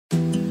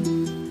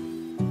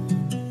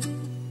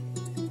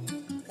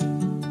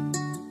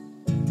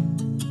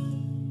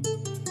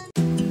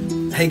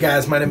Hey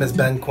guys, my name is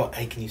Ben Quan.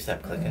 Hey, can you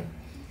stop clicking?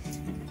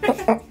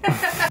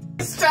 I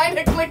was trying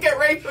to click it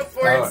right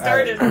before it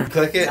started.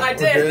 Click it? I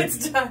did,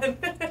 it's done.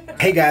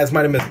 Hey guys,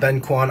 my name is Ben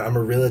Quan. I'm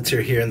a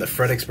realtor here in the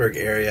Fredericksburg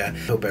area.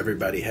 Hope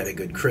everybody had a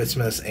good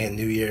Christmas and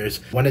New Year's.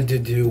 Wanted to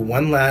do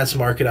one last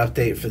market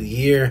update for the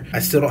year. I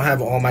still don't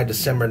have all my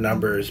December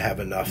numbers. I have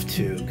enough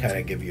to kind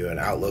of give you an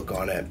outlook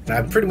on it. And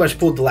I've pretty much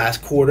pulled the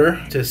last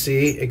quarter to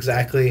see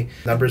exactly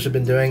numbers have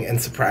been doing,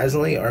 and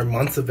surprisingly, our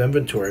months of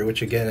inventory,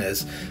 which again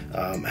is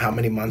how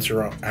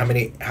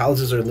many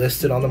houses are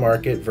listed on the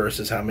market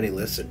versus how many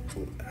listed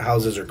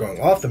houses are going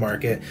off the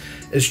market,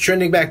 is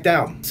trending back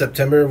down.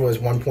 September was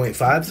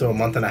 1.5, so a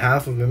month and a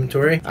half of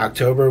inventory.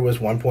 October was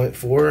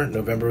 1.4,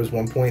 November was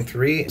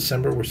 1.3,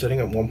 December we're sitting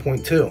at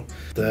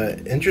 1.2.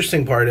 The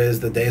interesting part is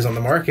the days on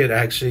the market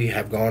actually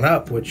have gone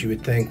up, which you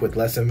would think with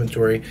less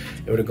inventory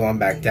it would have gone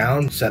back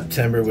down.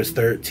 September was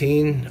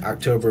 13,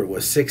 October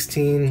was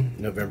 16,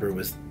 November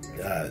was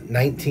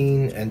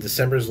 19, and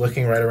December is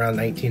looking right around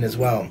 19 as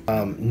well.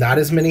 Not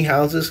as many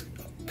houses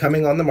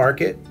coming on the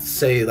market.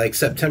 Say like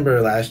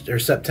September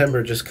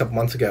just a couple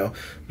months ago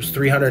was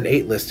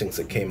 308 listings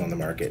that came on the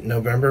market.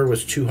 November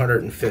was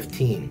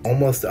 215.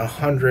 Almost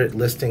 100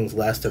 listings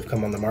less have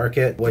come on the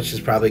market, which is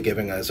probably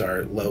giving us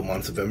our low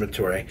months of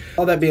inventory.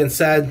 All that being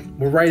said,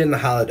 we're right in the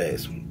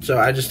holidays. So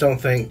I just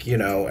don't think,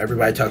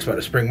 everybody talks about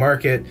a spring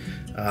market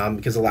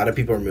because a lot of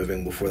people are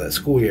moving before that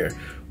school year.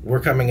 We're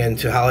coming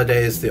into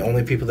holidays. The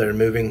only people that are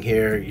moving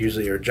here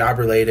usually are job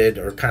related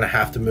or kind of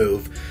have to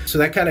move. So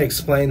that kind of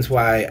explains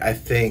why I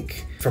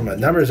think from a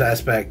numbers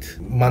aspect,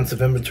 months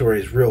of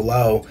inventory is real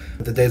low.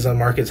 The days on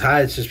market's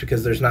high. It's just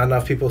because there's not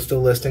enough people still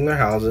listing their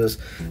houses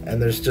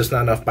and there's just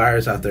not enough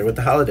buyers out there with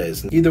the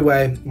holidays. Either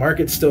way,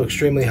 market's still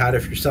extremely hot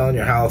if you're selling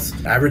your house.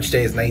 Average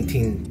day is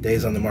 19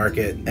 days on the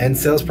market, and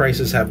sales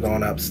prices have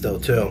gone up still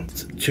too.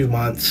 It's 2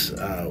 months,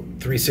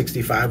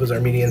 365 was our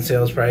median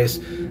sales price,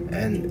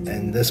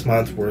 and this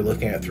month we're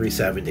looking at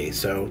 370.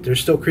 So they're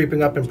still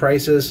creeping up in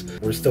prices.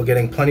 We're still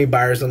getting plenty of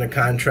buyers under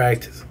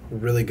contract.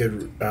 Really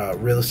good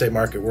real estate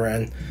market we're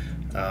in.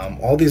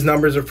 All these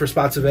numbers are for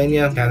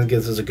Spotsylvania. Kind of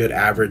gives us a good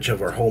average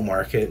of our whole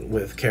market,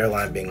 with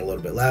Caroline being a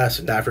little bit less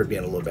and Stafford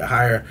being a little bit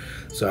higher.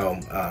 So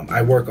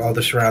I work all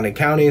the surrounding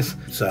counties,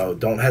 so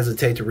don't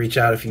hesitate to reach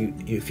out if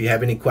you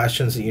have any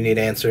questions that you need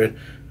answered.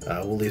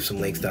 We'll leave some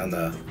links down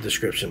the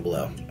description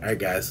below. All right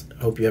guys,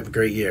 hope you have a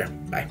great year.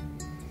 Bye.